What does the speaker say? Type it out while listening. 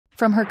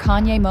From her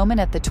Kanye moment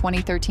at the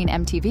 2013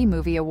 MTV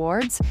Movie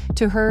Awards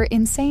to her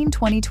insane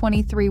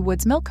 2023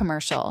 Woods Milk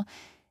commercial,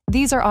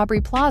 these are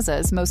Aubrey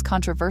Plaza's most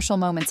controversial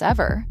moments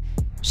ever.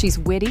 She's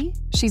witty,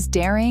 she's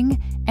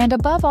daring, and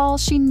above all,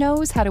 she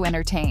knows how to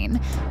entertain.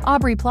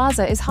 Aubrey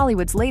Plaza is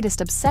Hollywood's latest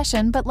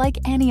obsession, but like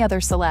any other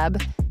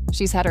celeb,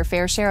 she's had her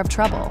fair share of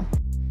trouble.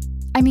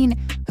 I mean,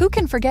 who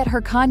can forget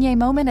her Kanye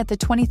moment at the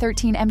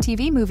 2013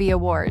 MTV Movie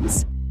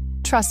Awards?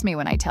 Trust me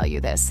when I tell you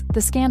this,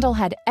 the scandal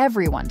had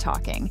everyone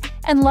talking,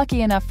 and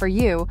lucky enough for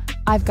you,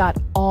 I've got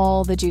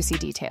all the juicy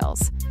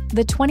details.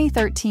 The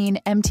 2013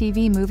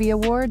 MTV Movie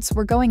Awards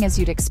were going as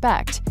you'd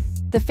expect.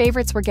 The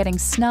favorites were getting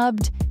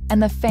snubbed,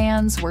 and the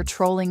fans were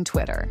trolling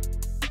Twitter.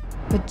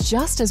 But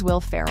just as Will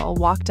Ferrell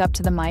walked up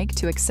to the mic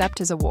to accept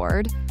his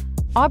award,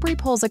 Aubrey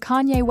pulls a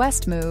Kanye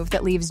West move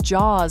that leaves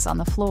jaws on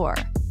the floor.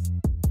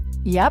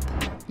 Yep,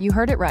 you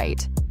heard it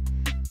right.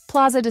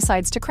 Plaza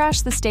decides to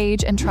crash the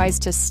stage and tries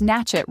to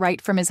snatch it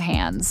right from his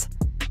hands.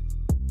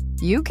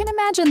 You can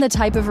imagine the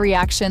type of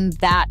reaction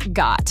that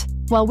got.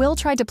 While Will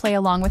tried to play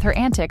along with her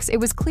antics, it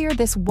was clear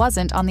this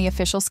wasn't on the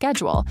official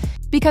schedule,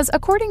 because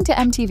according to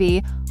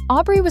MTV,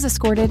 Aubrey was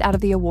escorted out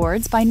of the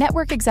awards by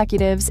network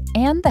executives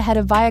and the head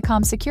of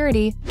Viacom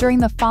security during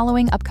the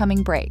following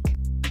upcoming break.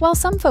 While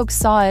some folks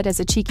saw it as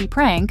a cheeky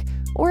prank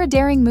or a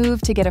daring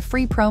move to get a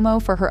free promo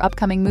for her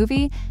upcoming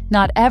movie,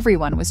 not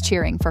everyone was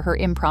cheering for her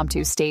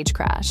impromptu stage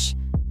crash.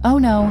 Oh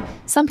no,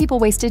 some people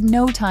wasted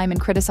no time in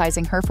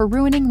criticizing her for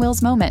ruining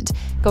Will's moment,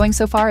 going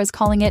so far as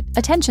calling it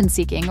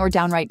attention-seeking or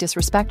downright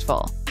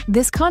disrespectful.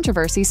 This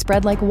controversy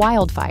spread like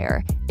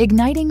wildfire,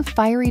 igniting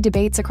fiery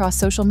debates across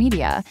social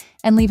media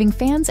and leaving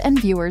fans and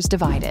viewers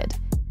divided.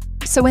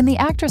 So when the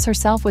actress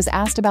herself was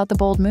asked about the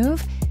bold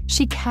move,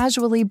 she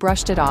casually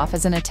brushed it off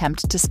as an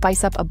attempt to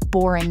spice up a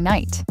boring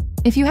night.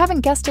 If you haven't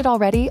guessed it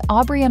already,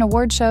 Aubrey and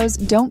award shows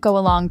don't go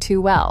along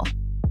too well.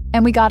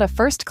 And we got a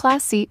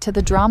first-class seat to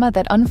the drama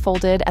that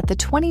unfolded at the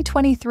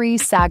 2023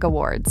 SAG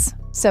Awards.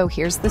 So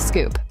here's the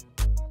scoop.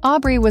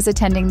 Aubrey was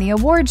attending the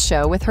awards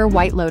show with her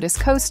White Lotus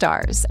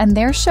co-stars, and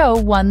their show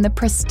won the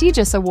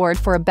prestigious award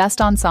for a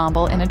Best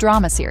Ensemble in a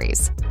Drama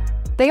Series.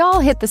 They all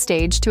hit the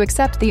stage to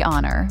accept the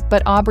honor,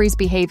 but Aubrey's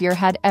behavior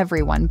had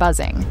everyone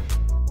buzzing.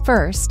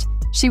 First,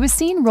 she was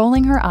seen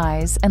rolling her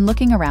eyes and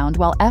looking around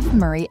while F.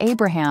 Murray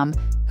Abraham,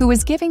 who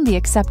was giving the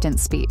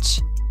acceptance speech.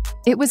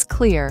 It was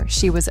clear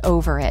she was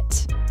over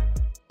it.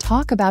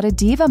 Talk about a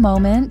diva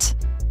moment.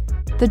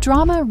 The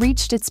drama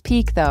reached its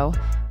peak, though,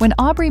 when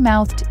Aubrey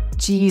mouthed,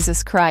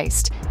 "Jesus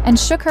Christ," and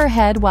shook her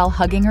head while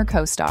hugging her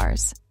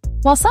co-stars.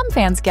 While some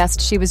fans guessed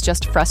she was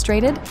just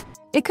frustrated,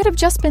 it could have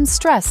just been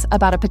stress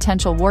about a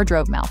potential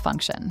wardrobe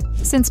malfunction,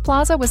 since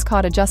Plaza was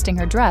caught adjusting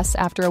her dress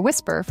after a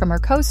whisper from her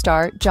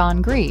co-star,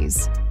 John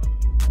Grease.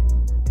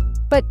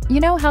 But you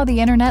know how the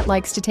internet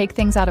likes to take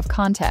things out of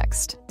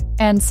context.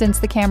 And since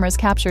the cameras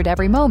captured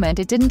every moment,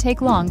 it didn't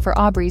take long for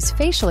Aubrey's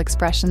facial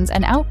expressions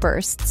and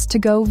outbursts to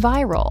go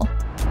viral.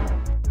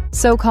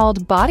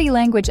 So-called body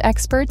language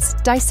experts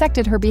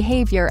dissected her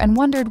behavior and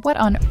wondered what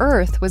on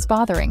earth was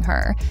bothering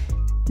her.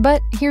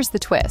 But here's the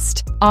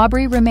twist.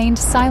 Aubrey remained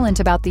silent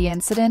about the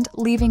incident,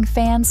 leaving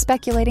fans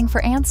speculating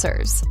for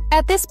answers.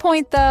 At this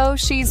point, though,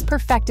 she's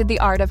perfected the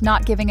art of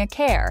not giving a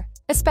care,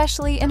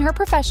 especially in her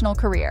professional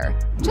career.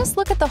 Just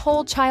look at the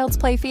whole Child's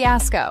Play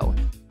fiasco.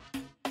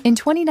 In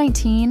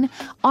 2019,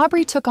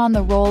 Aubrey took on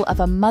the role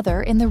of a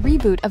mother in the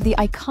reboot of the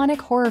iconic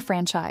horror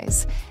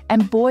franchise,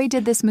 and boy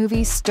did this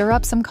movie stir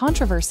up some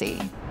controversy.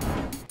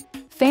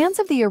 Fans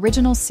of the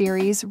original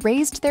series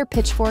raised their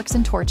pitchforks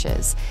and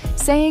torches,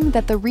 saying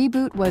that the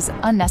reboot was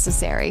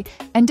unnecessary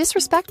and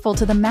disrespectful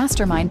to the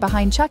mastermind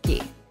behind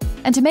Chucky.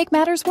 And to make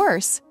matters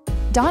worse,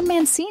 Don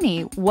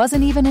Mancini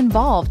wasn't even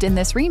involved in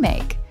this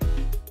remake.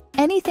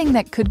 Anything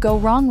that could go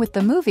wrong with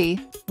the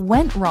movie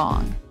went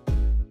wrong.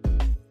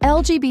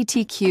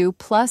 LGBTQ+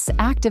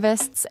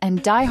 activists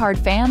and diehard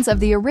fans of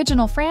the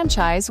original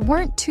franchise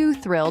weren't too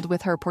thrilled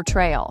with her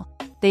portrayal.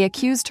 They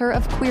accused her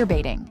of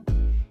queerbaiting.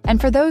 And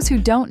for those who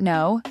don't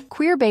know,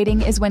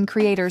 queerbaiting is when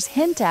creators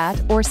hint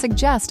at or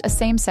suggest a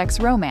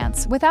same-sex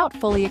romance without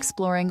fully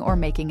exploring or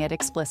making it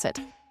explicit.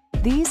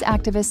 These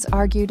activists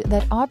argued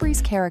that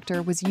Aubrey's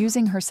character was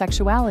using her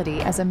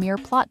sexuality as a mere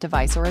plot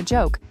device or a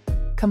joke,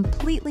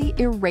 completely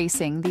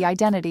erasing the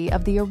identity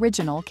of the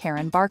original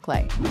Karen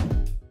Barclay.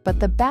 But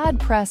the bad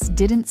press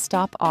didn't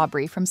stop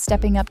Aubrey from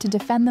stepping up to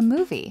defend the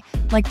movie,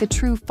 like the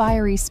true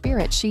fiery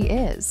spirit she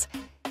is.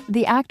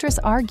 The actress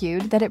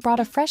argued that it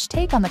brought a fresh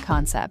take on the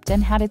concept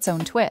and had its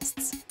own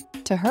twists.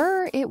 To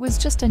her, it was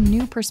just a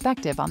new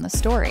perspective on the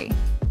story.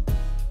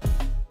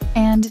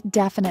 And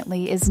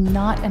definitely is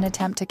not an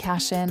attempt to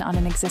cash in on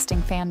an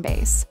existing fan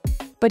base.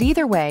 But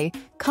either way,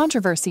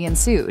 controversy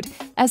ensued,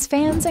 as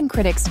fans and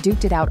critics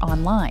duked it out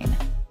online.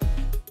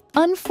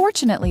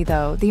 Unfortunately,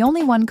 though, the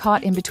only one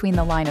caught in between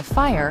the line of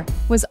fire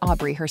was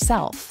Aubrey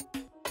herself.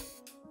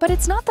 But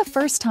it's not the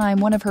first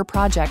time one of her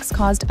projects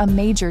caused a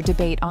major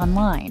debate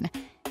online.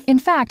 In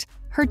fact,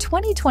 her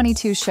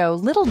 2022 show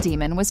Little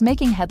Demon was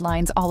making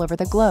headlines all over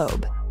the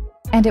globe.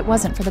 And it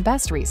wasn't for the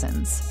best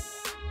reasons.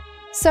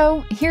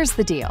 So here's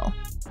the deal.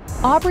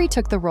 Aubrey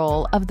took the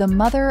role of the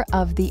mother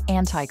of the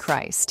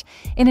Antichrist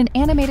in an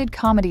animated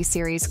comedy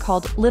series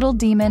called Little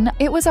Demon.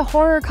 It was a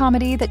horror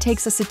comedy that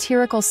takes a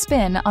satirical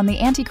spin on the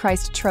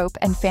Antichrist trope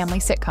and family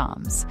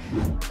sitcoms.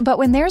 But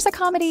when there's a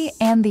comedy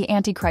and the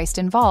Antichrist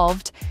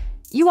involved,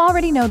 you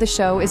already know the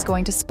show is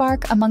going to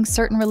spark among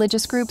certain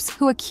religious groups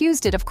who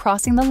accused it of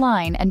crossing the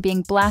line and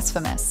being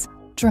blasphemous.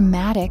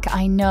 Dramatic,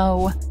 I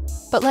know.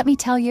 But let me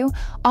tell you,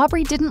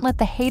 Aubrey didn't let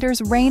the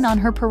haters rain on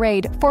her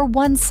parade for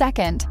 1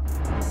 second.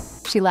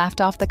 She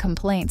laughed off the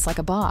complaints like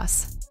a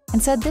boss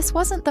and said this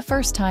wasn't the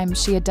first time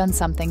she had done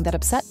something that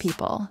upset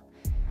people.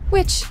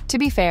 Which, to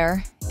be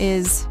fair,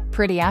 is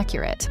pretty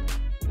accurate.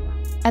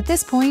 At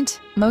this point,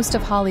 most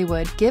of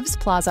Hollywood gives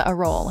Plaza a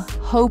role,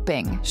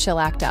 hoping she'll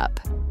act up.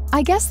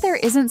 I guess there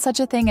isn't such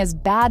a thing as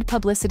bad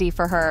publicity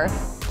for her.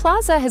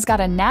 Plaza has got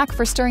a knack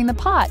for stirring the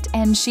pot,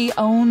 and she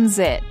owns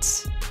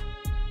it.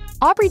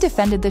 Aubrey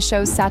defended the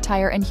show's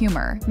satire and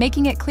humor,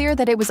 making it clear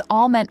that it was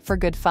all meant for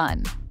good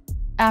fun.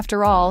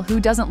 After all, who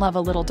doesn't love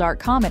a little dark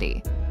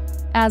comedy?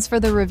 As for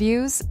the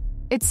reviews,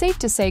 it's safe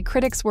to say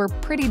critics were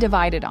pretty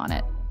divided on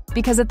it.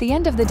 Because at the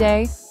end of the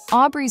day,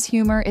 Aubrey's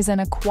humor is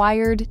an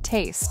acquired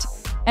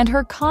taste, and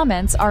her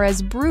comments are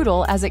as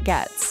brutal as it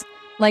gets.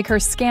 Like her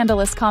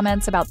scandalous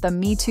comments about the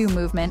Me Too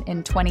movement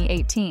in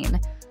 2018.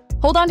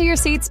 Hold on to your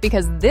seats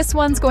because this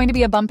one's going to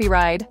be a bumpy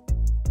ride.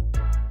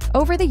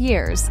 Over the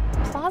years,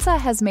 Plaza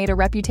has made a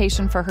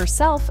reputation for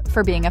herself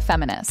for being a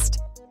feminist.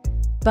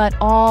 But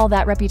all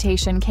that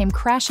reputation came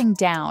crashing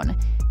down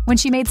when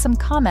she made some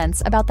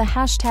comments about the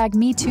hashtag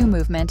 #MeToo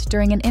movement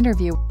during an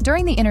interview.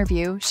 During the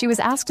interview, she was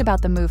asked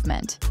about the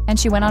movement, and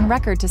she went on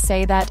record to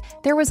say that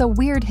there was a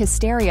weird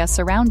hysteria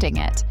surrounding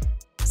it,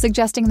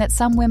 suggesting that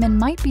some women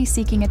might be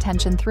seeking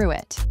attention through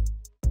it.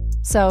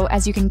 So,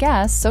 as you can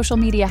guess, social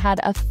media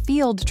had a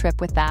field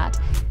trip with that.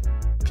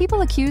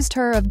 People accused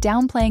her of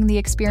downplaying the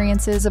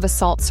experiences of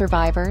assault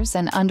survivors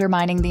and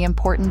undermining the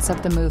importance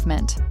of the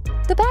movement.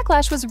 The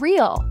backlash was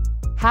real.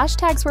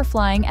 Hashtags were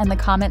flying and the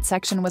comment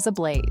section was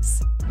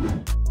ablaze.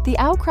 The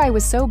outcry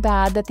was so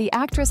bad that the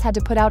actress had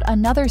to put out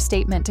another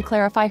statement to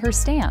clarify her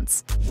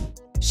stance.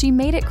 She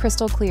made it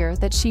crystal clear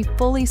that she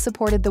fully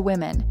supported the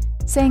women,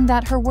 saying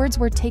that her words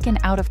were taken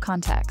out of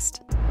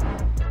context.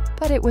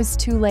 But it was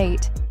too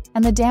late,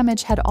 and the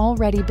damage had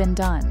already been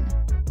done.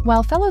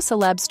 While fellow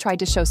celebs tried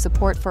to show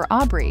support for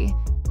Aubrey,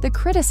 the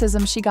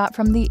criticism she got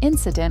from the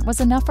incident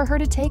was enough for her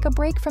to take a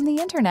break from the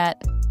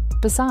internet.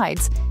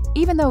 Besides,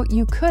 even though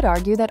you could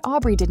argue that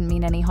Aubrey didn't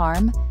mean any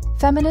harm,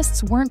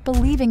 feminists weren't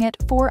believing it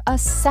for a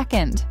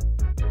second.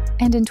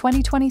 And in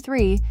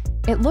 2023,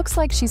 it looks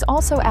like she's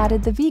also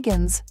added the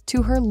vegans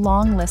to her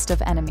long list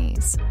of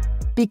enemies.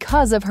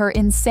 Because of her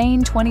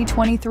insane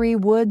 2023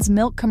 Woods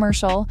milk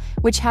commercial,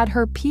 which had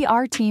her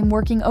PR team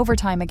working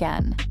overtime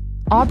again.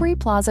 Aubrey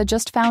Plaza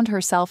just found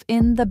herself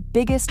in the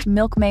biggest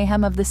milk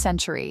mayhem of the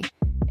century.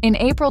 In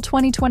April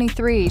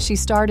 2023, she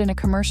starred in a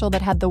commercial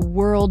that had the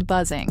world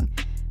buzzing.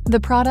 The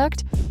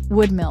product?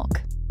 Wood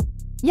milk.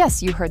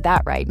 Yes, you heard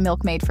that right,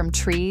 milk made from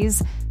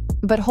trees.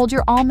 But hold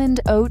your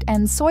almond, oat,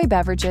 and soy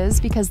beverages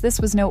because this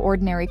was no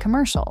ordinary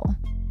commercial.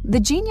 The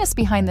genius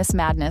behind this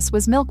madness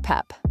was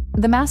MilkPep,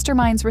 the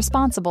masterminds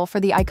responsible for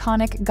the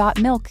iconic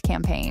Got Milk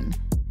campaign.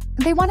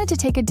 They wanted to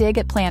take a dig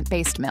at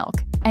plant-based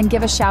milk and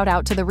give a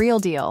shout-out to the real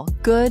deal,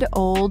 good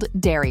old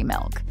dairy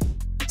milk.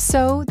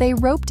 So they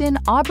roped in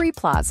Aubrey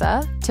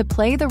Plaza to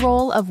play the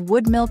role of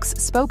Wood Milk's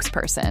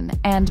spokesperson,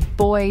 and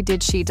boy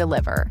did she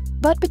deliver.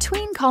 But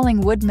between calling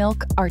Wood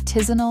Milk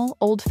artisanal,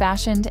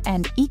 old-fashioned,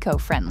 and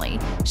eco-friendly,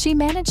 she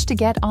managed to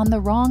get on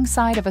the wrong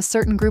side of a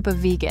certain group of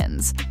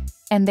vegans.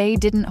 And they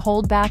didn't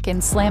hold back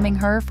in slamming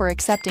her for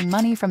accepting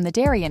money from the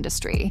dairy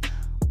industry,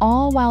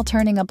 all while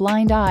turning a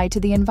blind eye to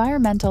the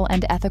environmental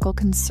and ethical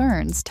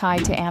concerns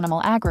tied to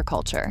animal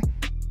agriculture.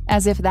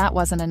 As if that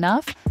wasn't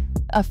enough,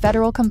 a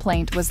federal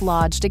complaint was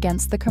lodged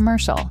against the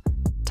commercial.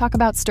 Talk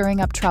about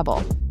stirring up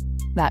trouble.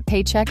 That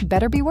paycheck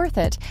better be worth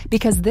it,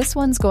 because this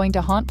one's going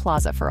to haunt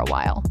Plaza for a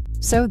while.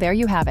 So there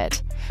you have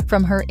it.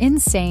 From her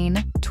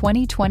insane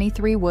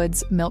 2023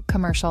 Woods milk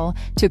commercial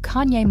to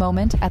Kanye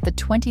moment at the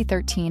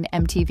 2013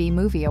 MTV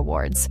Movie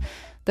Awards,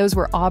 those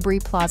were Aubrey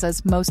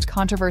Plaza's most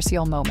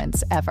controversial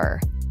moments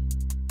ever.